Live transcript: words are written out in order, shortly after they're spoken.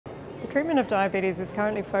The treatment of diabetes is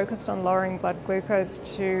currently focused on lowering blood glucose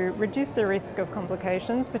to reduce the risk of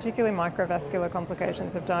complications, particularly microvascular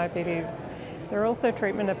complications of diabetes. There are also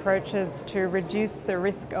treatment approaches to reduce the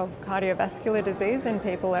risk of cardiovascular disease in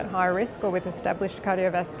people at high risk or with established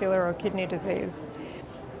cardiovascular or kidney disease.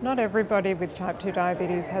 Not everybody with type 2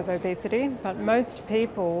 diabetes has obesity, but most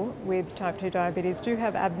people with type 2 diabetes do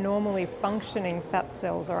have abnormally functioning fat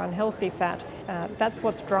cells or unhealthy fat. That's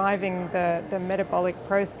what's driving the metabolic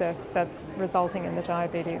process that's resulting in the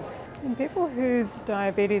diabetes. In people whose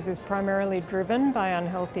diabetes is primarily driven by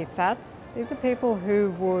unhealthy fat, these are people who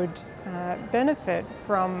would benefit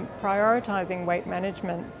from prioritizing weight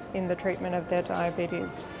management in the treatment of their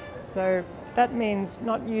diabetes. So that means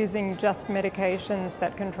not using just medications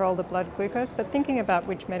that control the blood glucose, but thinking about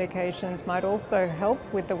which medications might also help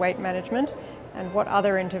with the weight management and what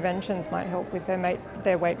other interventions might help with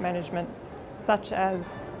their weight management, such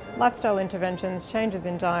as lifestyle interventions, changes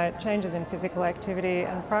in diet, changes in physical activity,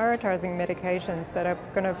 and prioritizing medications that are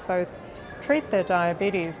going to both treat their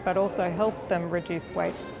diabetes but also help them reduce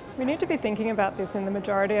weight. We need to be thinking about this in the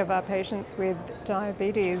majority of our patients with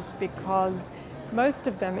diabetes because most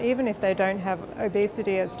of them, even if they don't have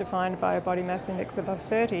obesity as defined by a body mass index above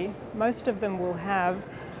 30, most of them will have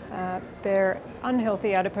their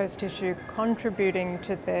unhealthy adipose tissue contributing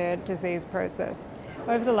to their disease process.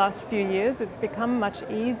 Over the last few years, it's become much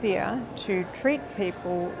easier to treat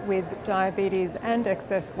people with diabetes and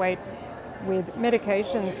excess weight with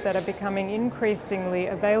medications that are becoming increasingly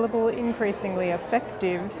available, increasingly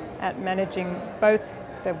effective at managing both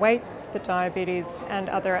the weight, the diabetes, and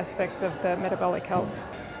other aspects of the metabolic health.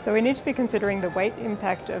 So we need to be considering the weight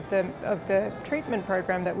impact of the treatment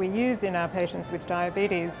program that we use in our patients with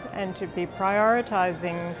diabetes and to be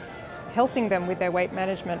prioritizing helping them with their weight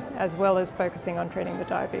management as well as focusing on treating the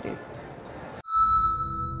diabetes.